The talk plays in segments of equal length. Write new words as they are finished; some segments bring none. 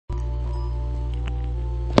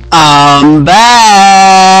I'm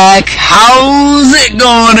back! How's it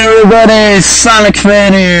going, everybody? Sonic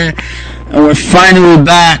Fan here, and we're finally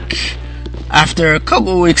back after a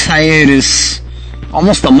couple weeks hiatus,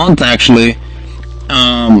 almost a month actually.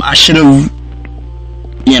 I should have,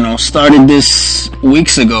 started this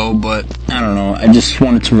weeks ago, but I don't know. I just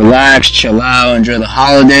wanted to relax, chill out, enjoy the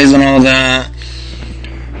holidays and all that.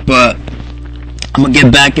 But I'm gonna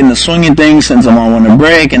get back in the swing of things since I'm on winter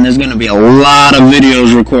break, and there's gonna be a lot of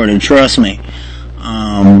videos recorded, trust me.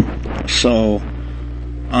 So,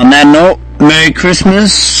 on that note, Merry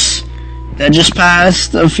Christmas. That just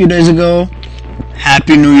passed a few days ago.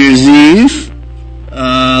 Happy New Year's Eve.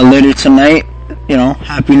 Later tonight,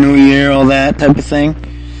 Happy New Year, all that type of thing.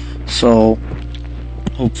 So,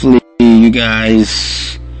 hopefully you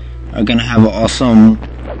guys are gonna have an awesome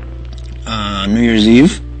New Year's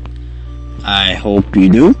Eve. I hope you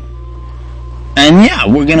do. And yeah,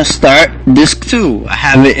 we're gonna start disc 2. I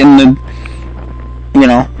have it in the,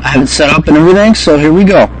 I have it set up and everything, so here we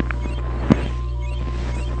go.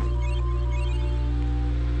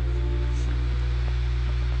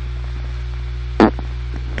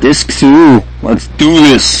 Disc 2, let's do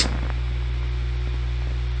this.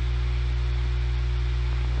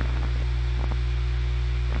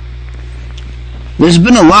 There's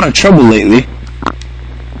been a lot of trouble lately.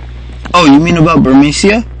 Oh, you mean about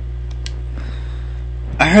Burmecia?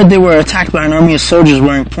 I heard they were attacked by an army of soldiers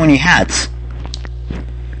wearing pointy hats.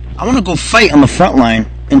 I want to go fight on the front line.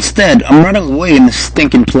 Instead, I'm running away in this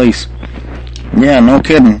stinking place. Yeah, no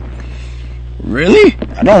kidding. Really?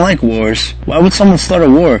 I don't like wars. Why would someone start a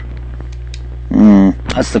war?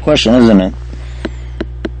 That's the question, isn't it?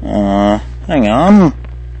 Hang on.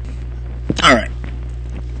 Alright.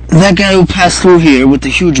 That guy who passed through here with the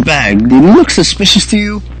huge bag, did he look suspicious to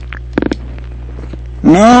you?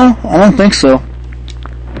 No, I don't think so.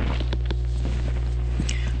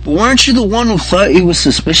 But weren't you the one who thought he was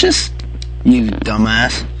suspicious? You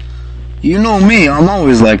dumbass. You know me, I'm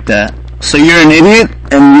always like that. So you're an idiot,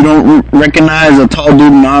 and you don't recognize a tall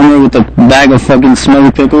dude in armor with a bag of fucking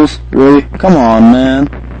smelly pickles? Really? Come on, man.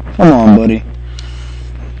 Come on, buddy.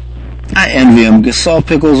 I envy him, because salt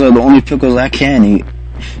pickles are the only pickles I can eat.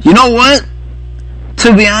 You know what?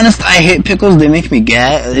 To be honest, I hate pickles. They make me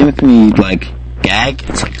gag. They make me, gag.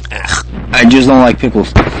 It's like, ugh. I just don't like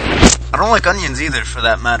pickles. I don't like onions either, for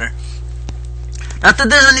that matter. Not that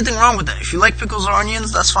there's anything wrong with that. If you like pickles or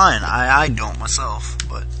onions, that's fine. I don't myself,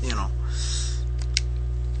 but,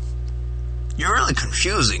 You're really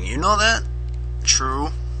confusing, you know that? True,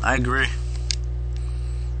 I agree.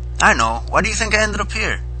 I know. Why do you think I ended up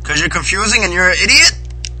here? 'Cause you're confusing and you're an idiot?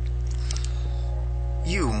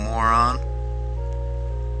 You moron.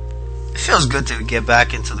 It feels good to get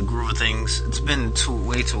back into the groove of things. It's been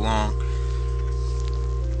way too long.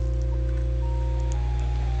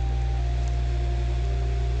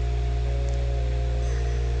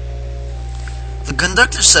 The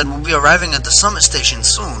conductor said we'll be arriving at the summit station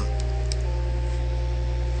soon.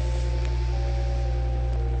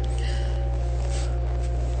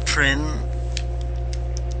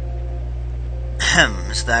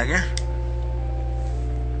 Miss Dagger.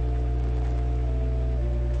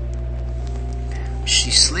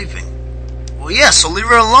 She's sleeping. Well, yeah, so leave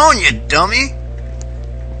her alone, you dummy.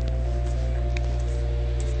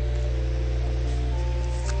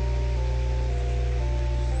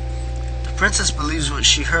 The princess believes what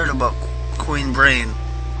she heard about Queen Brain.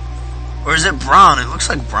 Or is it Braun? It looks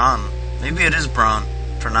like Braun. Maybe it is Braun.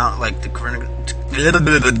 Pronounced like the current.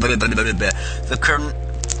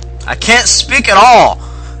 I can't speak at all.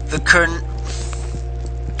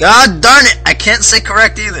 God darn it, I can't say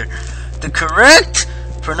correct either. The correct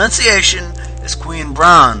pronunciation is Queen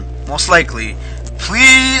Braun, most likely.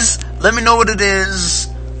 Please let me know what it is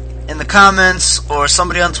in the comments, or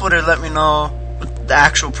somebody on Twitter let me know what the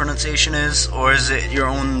actual pronunciation is, or is it your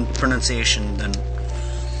own pronunciation then?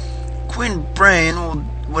 Queen Brain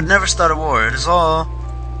would never start a war. It is all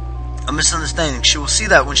a misunderstanding. She will see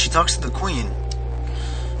that when she talks to the Queen.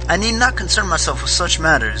 I need not concern myself with such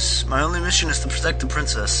matters. My only mission is to protect the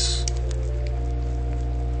princess.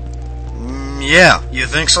 Yeah, you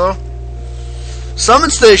think so?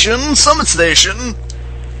 Summit Station! Summit Station!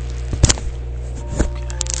 Okay.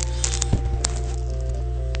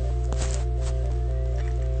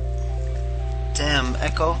 Damn,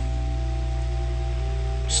 Echo.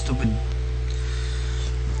 Stupid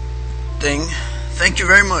thing. Thank you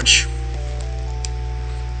very much.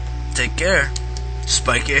 Take care.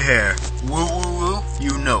 Spike your hair. Woo woo woo.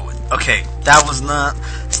 You know it. Okay, that was not.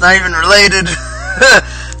 It's not even related.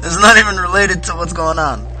 It's not even related to what's going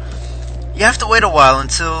on. You have to wait a while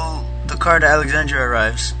until the car to Alexandria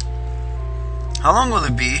arrives. How long will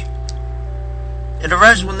it be? It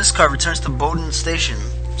arrives when this car returns to Bowden Station.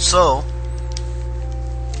 So,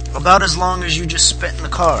 about as long as you just spent in the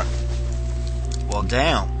car. Well,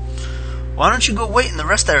 damn. Why don't you go wait in the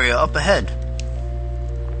rest area up ahead?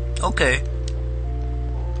 Okay.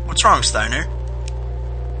 What's wrong, Steiner?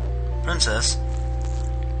 Princess?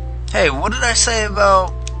 Hey, what did I say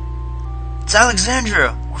about... It's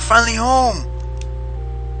Alexandria. We're finally home.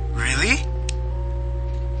 Really?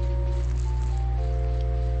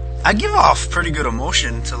 I give off pretty good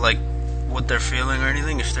emotion to, like, what they're feeling or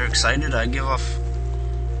anything. If they're excited, I give off...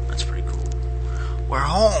 That's pretty cool. We're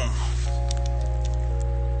home.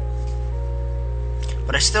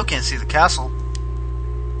 But I still can't see the castle.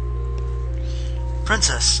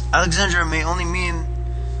 Princess, Alexandria may only mean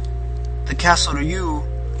the castle to you,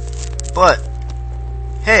 but...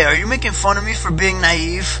 Hey, are you making fun of me for being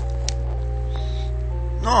naive?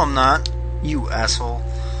 No, I'm not. You asshole.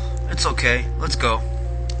 It's okay. Let's go.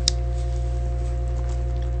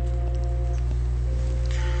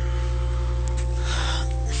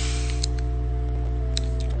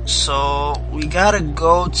 So, we gotta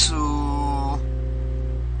go to...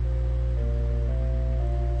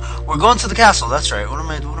 We're going to the castle, that's right. What am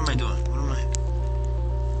I doing?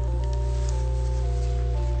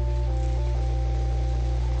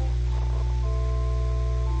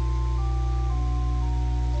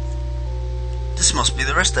 This must be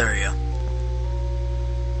the rest area.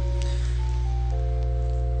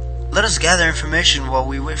 Let us gather information while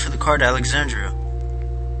we wait for the car to Alexandria.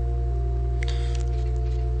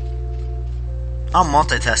 I'm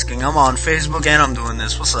multitasking. I'm on Facebook and I'm doing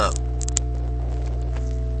this. What's up?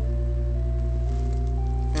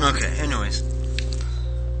 Okay, anyways.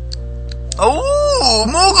 Oh,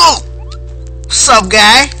 Moogle! What's up,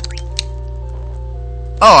 guy?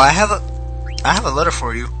 Oh, I have a letter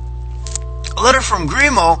for you. A letter from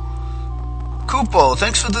Grimo. Kupo,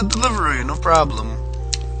 thanks for the delivery. No problem.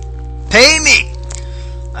 Pay me!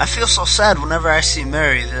 I feel so sad whenever I see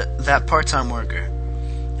Mary, that part-time worker.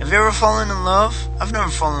 Have you ever fallen in love? I've never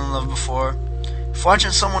fallen in love before. If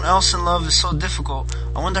watching someone else in love is so difficult,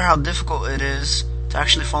 I wonder how difficult it is to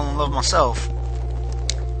actually fall in love myself.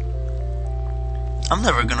 I'm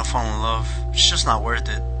never gonna fall in love. It's just not worth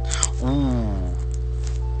it. Ooh.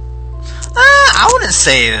 I wouldn't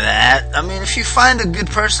say that. I mean, if you find a good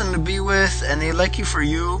person to be with and they like you for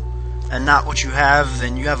you and not what you have,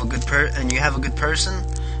 then you have a good person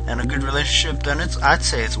and a good relationship, then I'd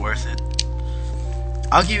say it's worth it.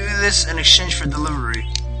 I'll give you this in exchange for delivery.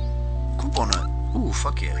 Coupon nut. Ooh,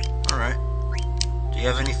 fuck yeah. Alright. Do you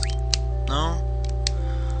have anything? No?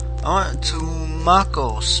 I went to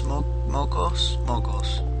Makos. Mokos?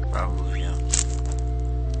 Probably, yeah.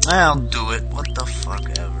 I'll do it. What the fuck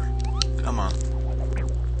ever. Come on.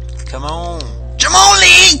 Come on.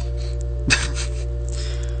 Jamoli!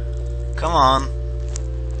 Come on.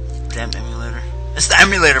 Damn emulator. It's the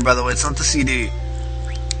emulator, by the way. It's not the CD.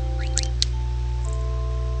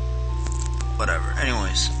 Whatever.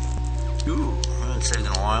 Anyways. Ooh, I haven't saved in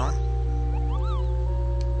a while.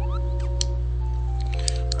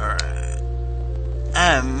 Alright.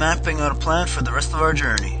 I'm mapping out a plan for the rest of our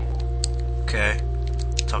journey. Okay.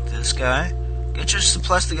 Talk to this guy. Get your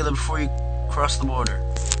supplies together before you cross the border.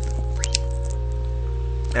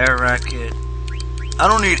 Air racket. I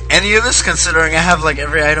don't need any of this considering I have like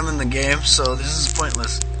every item in the game, so this is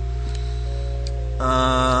pointless.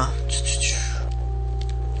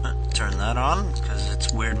 Turn that on because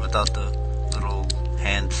it's weird without the little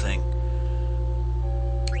hand thing.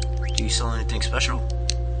 Do you sell anything special?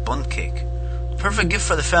 Bun cake. Perfect gift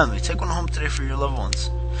for the family. Take one home today for your loved ones.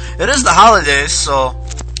 It is the holidays, so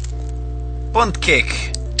bunt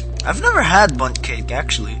cake. I've never had bunt cake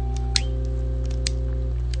actually.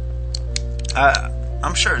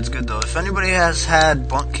 I'm sure it's good though. If anybody has had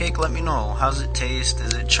bunt cake, let me know. How's it taste?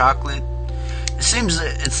 Is it chocolate? It seems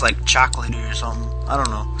it's like chocolatey or something. I don't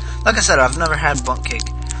know. Like I said, I've never had bunt cake.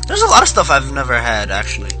 There's a lot of stuff I've never had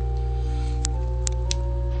actually.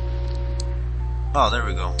 Oh, there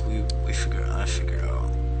we go. I figured out.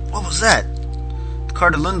 What was that? The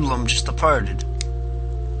car to Lindblom just departed.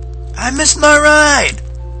 I missed my ride!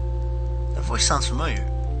 That voice sounds familiar.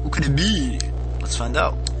 Who could it be? Let's find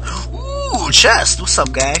out. Ooh, chest! What's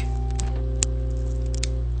up, guy?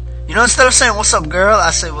 You know, instead of saying, what's up, girl,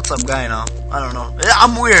 I say, what's up, guy now. I don't know.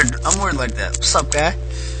 I'm weird. I'm weird like that. What's up, guy?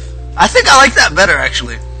 I think I like that better,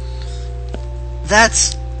 actually.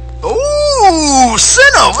 That's... Ooh,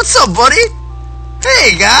 Sinnoh! What's up, buddy?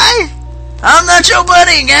 Hey, guy! I'm not your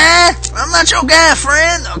buddy, guy! I'm not your guy,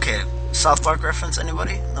 friend! Okay, South Park reference,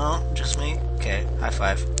 anybody? No? Just me? Okay, high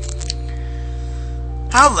five.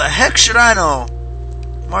 How the heck should I know?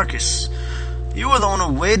 Marcus. You were the one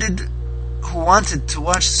who wanted to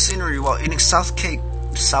watch the scenery while eating Southgate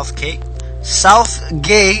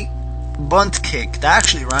bunt cake. That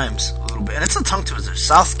actually rhymes a little bit, and it's a tongue twister.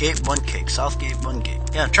 Southgate bunt cake.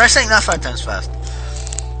 Yeah, try saying that 5 times fast.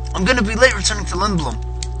 I'm gonna be late returning to Lindblom.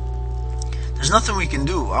 There's nothing we can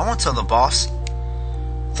do. I won't tell the boss.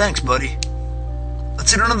 Thanks, buddy.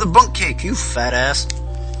 Let's eat another bunt cake, you fat ass.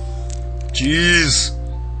 Jeez.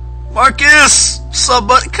 Marcus! What's up,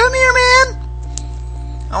 buddy? Come here, man.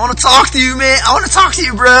 I want to talk to you, man. I want to talk to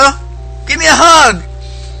you, bro. Give me a hug.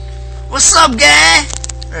 What's up, guy?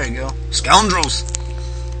 There you go. Scoundrels.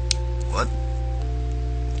 What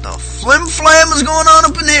the flim-flam is going on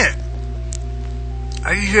up in here?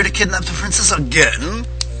 Are you here to kidnap the princess again?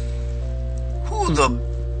 Who's the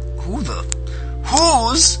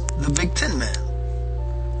Big Tin Man?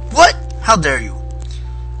 What? How dare you?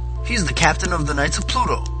 He's the captain of the Knights of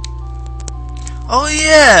Pluto. Oh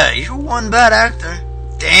yeah, you're one bad actor.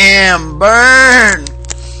 Damn, burn!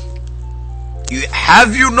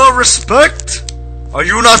 Have you no respect? Are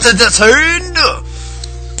you not entertained?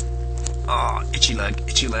 Oh, itchy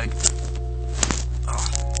leg. Oh,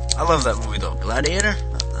 I love that movie though. Gladiator?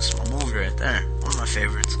 That's my movie right there. One of my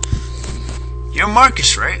favorites. You're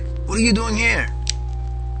Marcus, right? What are you doing here?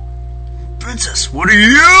 Princess, what are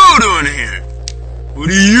you doing here? What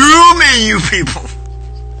do you mean, you people?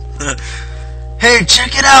 Hey,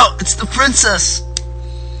 check it out! It's the princess!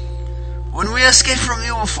 When we escaped from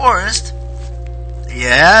Evil Forest...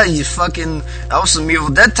 Yeah, you fucking... That was some Evil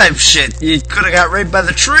Dead type shit. You could've got raped by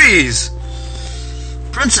the trees.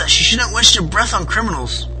 Princess, you shouldn't waste your breath on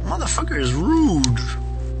criminals. Motherfucker is rude.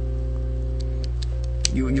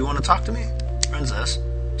 You wanna talk to me? Princess?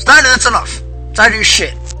 Steiner, that's enough. Tired of your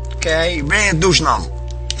shit. Okay? You're being a douche nozzle.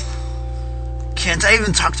 Can't I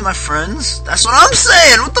even talk to my friends? That's what I'm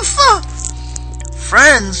saying! What the fuck?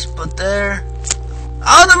 Friends? But they're...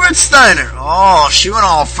 Oh, the Red Steiner! Oh, she went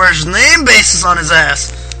all first name basis on his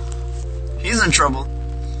ass. He's in trouble.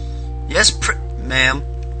 Yes, ma'am.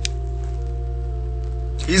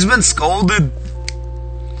 He's been scolded.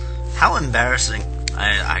 How embarrassing.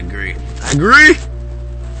 I agree.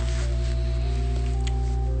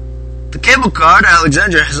 The cable car to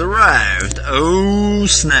Alexandria has arrived. Oh,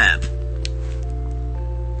 snap.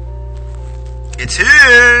 It's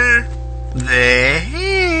here. They're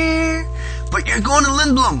here. But you're going to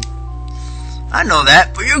Lindblom. I know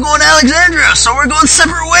that, but you're going to Alexandria, so we're going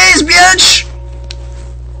separate ways, bitch.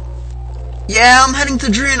 Yeah, I'm heading to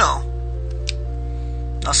Treno.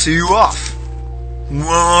 I'll see you off. Well,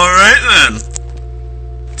 alright then.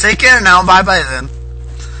 Take care now, bye-bye then.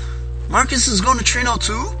 Marcus is going to Treno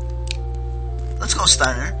too? Let's go,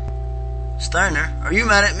 Steiner. Steiner, are you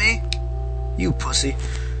mad at me? You pussy.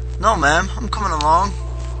 No, ma'am, I'm coming along.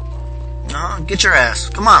 Get your ass.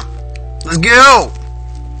 Come on. Let's go.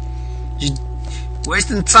 You're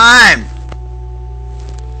wasting time.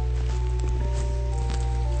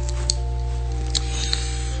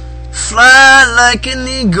 Fly like an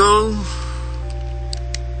eagle.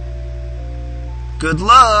 Good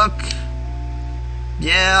luck.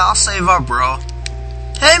 Yeah, I'll save our bro.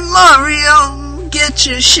 Hey Mario, get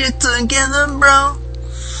your shit together, bro.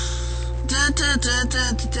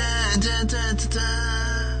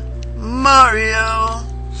 Mario,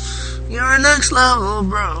 you're next level,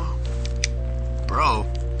 bro. Bro?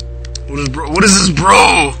 What is bro? What is this,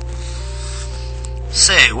 bro?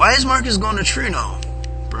 Say, why is Marcus going to Treno,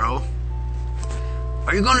 bro?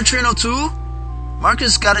 Are you going to Treno too?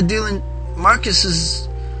 Marcus got a deal in... Marcus...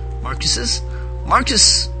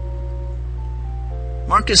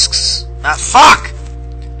 fuck!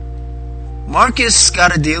 Marcus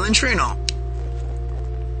got a deal in Treno.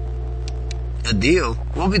 A deal?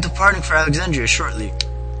 We'll be departing for Alexandria shortly.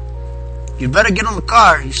 You'd better get on the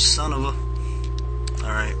car, you son of a...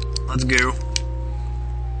 Alright, let's go.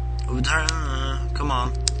 Come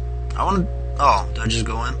on. I wanna... Oh, did I just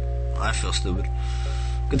go in? Oh, I feel stupid.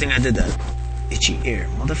 Good thing I did that. Itchy ear,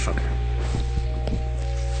 motherfucker.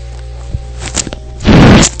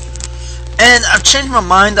 And I've changed my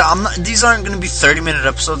mind. These aren't going to be 30-minute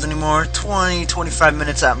episodes anymore. 20, 25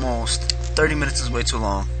 minutes at most. 30 minutes is way too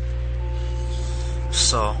long.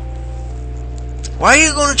 So, why are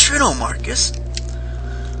you going to Treno, Marcus?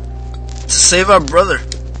 To save our brother.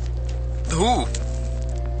 Who?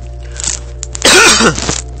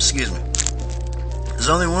 Excuse me. There's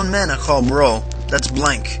only one man I call bro. That's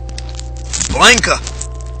Blank. Blanca!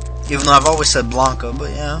 Even though I've always said Blanca, but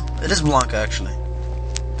yeah, it is Blanca actually.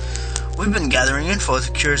 We've been gathering info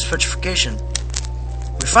that cures petrification.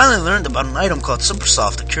 We finally learned about an item called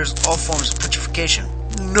Supersoft that cures all forms of petrification.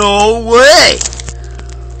 No way!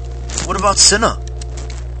 What about Cinna?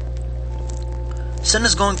 Sen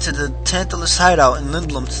is going to the Tantalus hideout in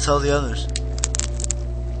Lindblom to tell the others.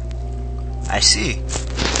 I see.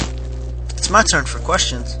 It's my turn for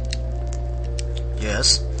questions.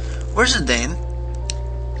 Yes. Where's the Dane?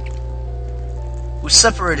 We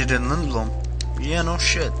separated in Lindblom. Yeah, no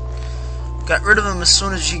shit. Got rid of him as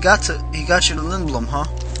soon as he got you to Lindblom, huh?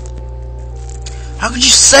 How could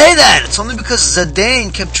you say that? It's only because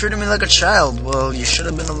Zidane kept treating me like a child. Well, you should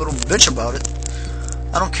have been a little bitch about it.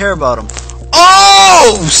 I don't care about him.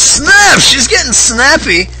 Oh, snap! She's getting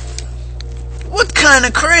snappy. What kind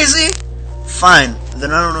of crazy? Fine,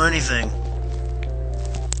 then I don't know anything.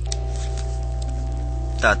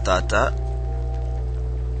 Dot dot dot.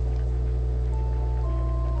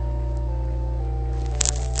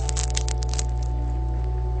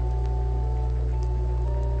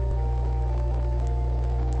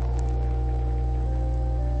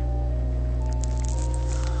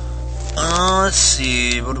 Let's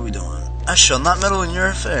see, what are we doing? I shall not meddle in your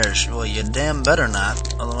affairs. Well, you damn better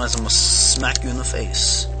not, otherwise I'm gonna smack you in the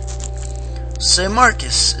face. Say,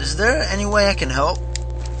 Marcus, is there any way I can help?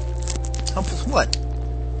 Help with what?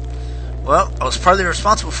 Well, I was partly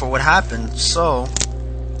responsible for what happened, so...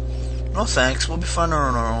 No thanks, we'll be fine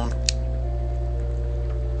on our own.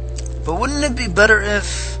 But wouldn't it be better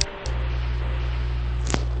if...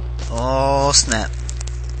 Oh, snap.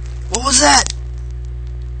 What was that?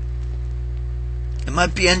 It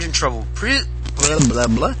might be engine trouble. Blah, blah,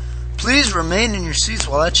 blah. Please remain in your seats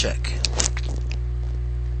while I check.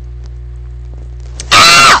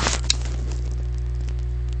 Ah!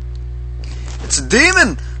 It's a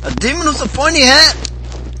demon! A demon with a pointy hat!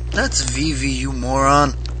 That's Vivi, you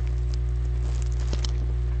moron.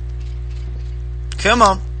 Come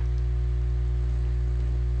on.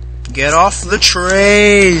 Get off the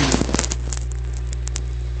train!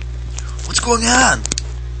 What's going on?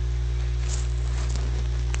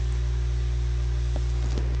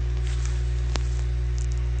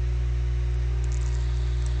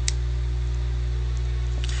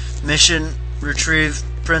 Mission, retrieve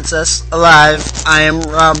princess alive. I am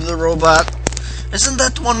Rob the robot. Isn't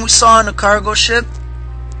that the one we saw in a cargo ship?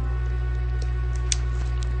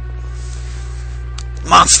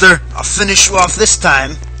 Monster, I'll finish you off this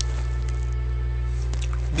time.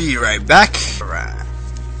 Be right back.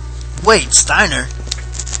 Wait, Steiner.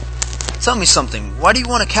 Tell me something. Why do you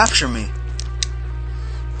want to capture me?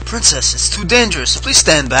 Princess, it's too dangerous. Please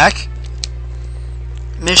stand back.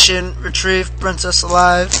 Mission, retrieve princess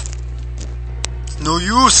alive. No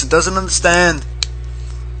use, it doesn't understand.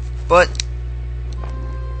 But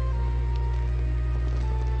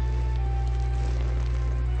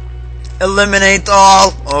eliminate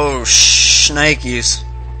all. Oh, shnikes.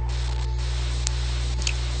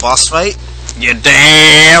 Boss fight? You're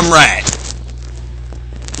damn right.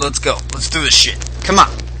 Let's go. Let's do this shit. Come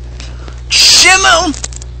on. Shimon!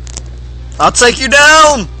 I'll take you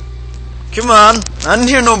down. Come on. I didn't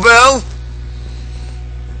hear no bell.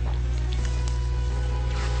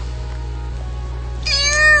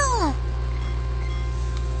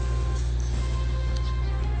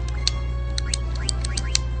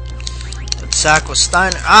 Attack with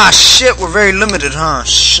Steiner. Ah, shit, we're very limited, huh?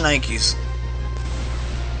 Shnikes.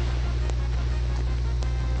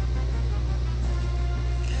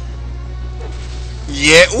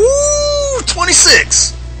 Yeah, ooh,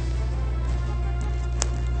 26.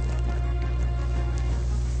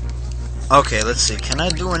 Okay, let's see. Can I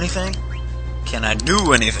do anything? Can I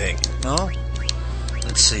do anything? No?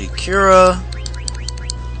 Let's see. Kira.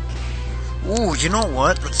 Ooh, you know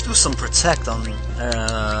what? Let's do some protect on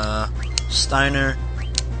Steiner.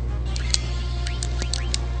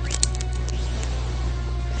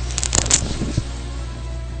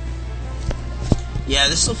 Yeah,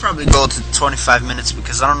 this will probably go to 25 minutes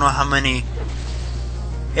because I don't know how many...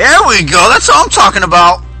 Here we go! That's all I'm talking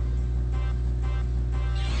about!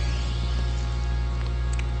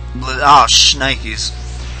 Oh, shnikes.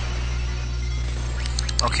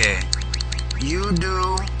 Okay. You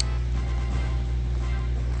do...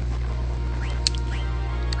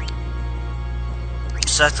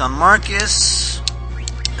 Set on Marcus.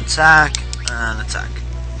 Attack. And attack.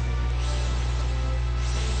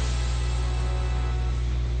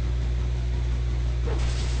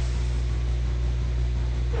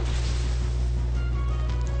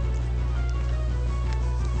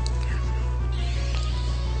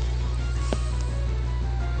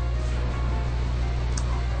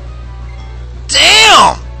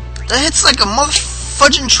 That hits like a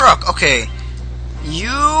motherfudging truck. Okay. You...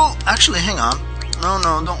 Actually, hang on. No,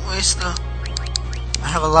 don't waste the... I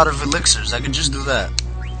have a lot of elixirs. I could just do that.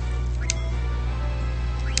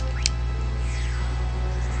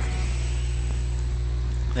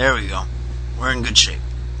 There we go. We're in good shape.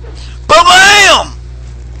 Ba-bam!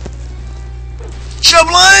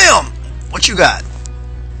 Shablam! What you got?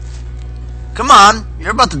 Come on.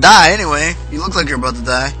 You're about to die anyway. You look like you're about to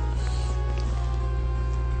die.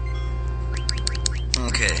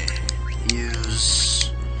 Okay.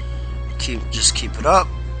 Just keep it up.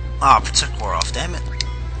 Ah, protect wore off, damn it.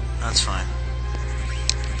 That's fine.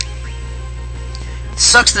 It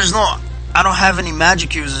sucks I don't have any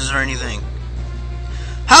magic users or anything.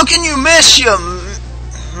 How can you miss you?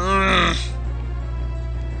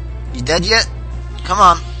 You dead yet? Come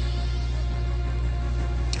on.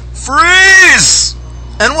 Freeze!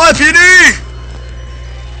 NYPD!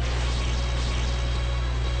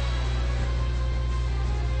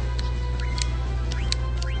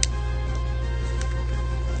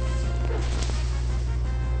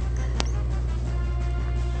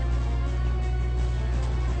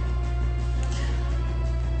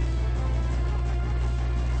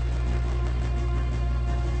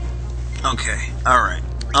 Okay, alright.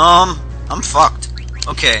 I'm fucked.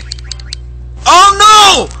 Okay. Oh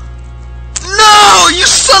no! No! You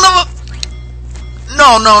son of a...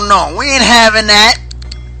 No. We ain't having that.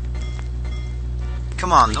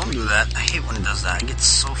 Come on, don't do that. I hate when it does that. I get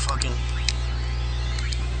so fucking...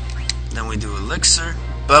 Then we do elixir.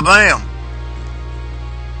 Ba-bam!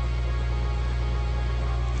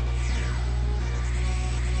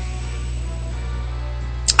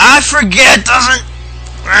 I forget, doesn't...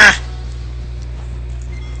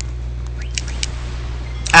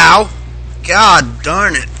 Ow! God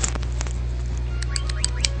darn it.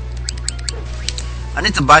 I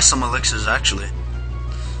need to buy some elixirs, actually.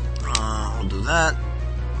 We'll do that.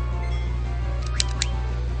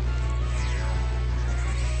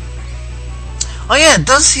 Oh yeah, it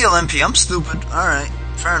does heal MP. I'm stupid. Alright,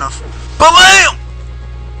 fair enough. Ba-bam!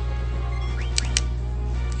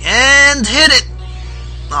 And hit it!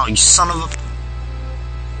 Oh, you son of a...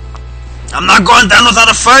 I'm not going down without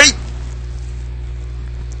a fight!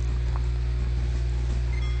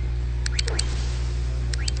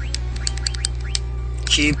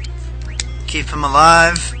 Keep him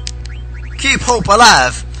alive. Keep hope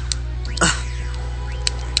alive.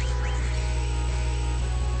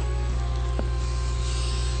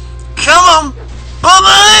 Come on!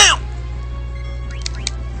 Ba-bam!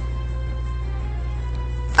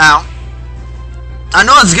 Ow. I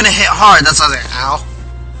know it's gonna hit hard, that's why I was like, ow.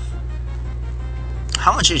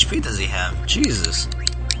 How much HP does he have? Jesus.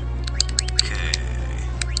 Okay.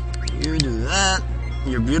 You do that.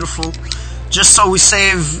 You're beautiful. Just so we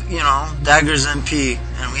save, you know, daggers MP,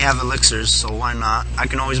 and we have elixirs, so why not? I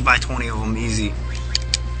can always buy 20 of them easy.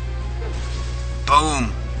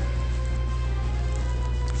 Boom.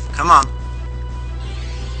 Come on.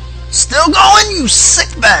 Still going, you sick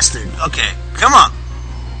bastard. Okay, come on.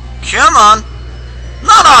 Come on.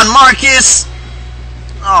 Not on, Marcus.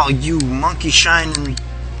 Oh, you monkey shining.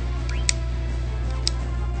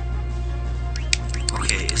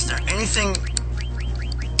 Okay, is there anything...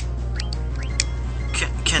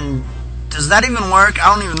 Does that even work?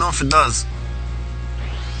 I don't even know if it does.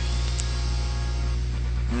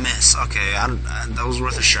 Miss. Okay, that was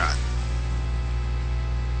worth a shot.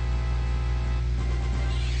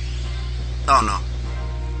 Oh no.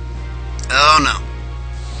 Oh no.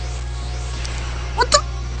 What the?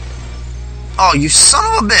 Oh, you son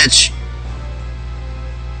of a bitch.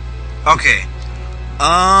 Okay.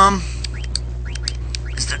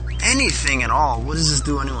 Is there anything at all? What does this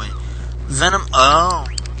do anyway? Venom. Oh.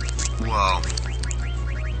 Whoa.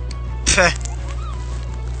 Peh.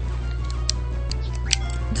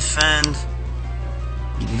 Defend.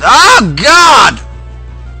 Oh, God!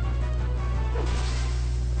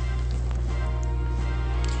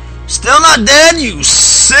 Still not dead, you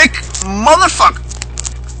sick motherfucker.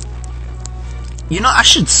 You know, I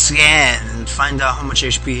should scan and find out how much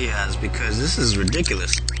HP he has, because this is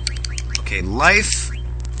ridiculous. Okay, life.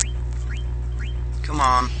 Come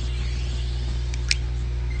on.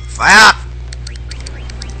 Fire!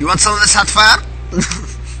 You want some of this hot fire?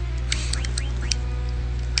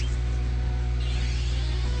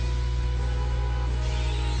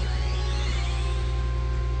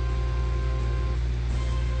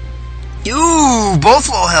 You both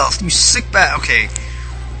low health. You sick bat. Okay,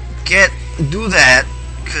 do that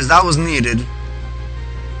because that was needed.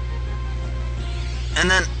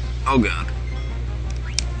 And then, oh god.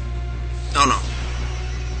 Oh no.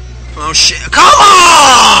 Oh shit. Come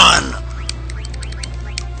on!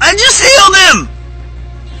 I just healed him!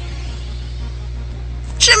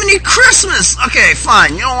 Jiminy Christmas! Okay,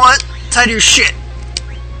 fine. You know what? Tied your shit.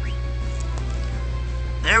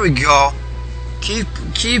 There we go.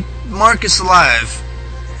 Keep Marcus alive.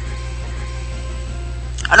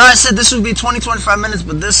 I know I said this would be 20-25 minutes,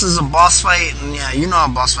 but this is a boss fight, and yeah, you know how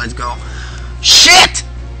boss fights go. Shit!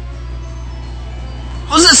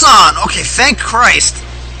 Who's this on? Okay, thank Christ.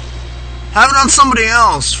 Have it on somebody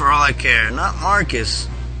else, for all I care. Not Marcus.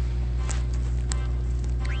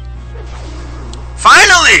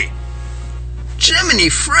 Finally! Jiminy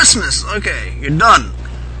Christmas. Okay, you're done.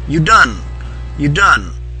 You done. You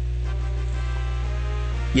done.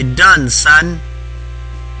 You done, son.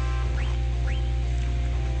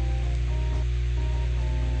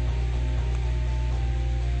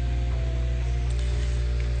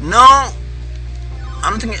 No, I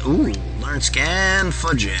don't think it. Ooh, learn scan,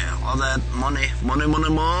 fudge, yeah. All that money.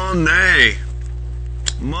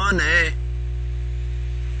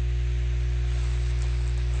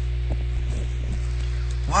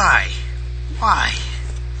 Why? Why?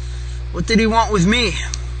 What did he want with me?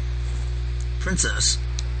 Princess.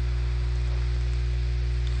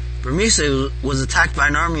 Burmese was attacked by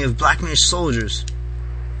an army of Black Mage soldiers.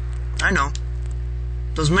 I know.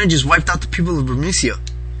 Those men just wiped out the people of Burmecia.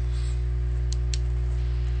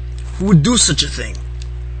 Who would do such a thing?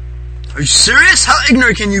 Are you serious? How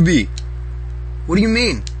ignorant can you be? What do you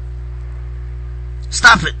mean?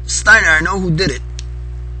 Stop it. Steiner, I know who did it.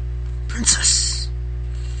 Princess.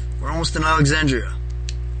 We're almost in Alexandria.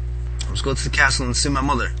 Let's go to the castle and see my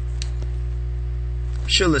mother.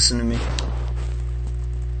 She'll listen to me.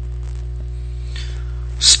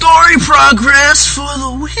 Story progress for the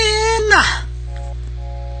win!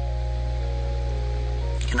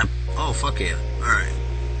 Can I... Oh, fuck yeah. Alright.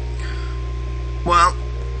 Well,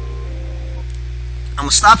 I'm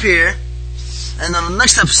gonna stop here, and on the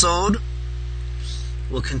next episode,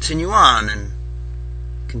 we'll continue on and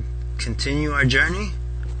continue our journey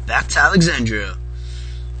back to Alexandria.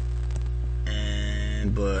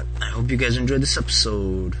 But I hope you guys enjoyed this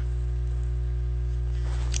episode.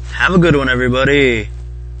 Have a good one, everybody.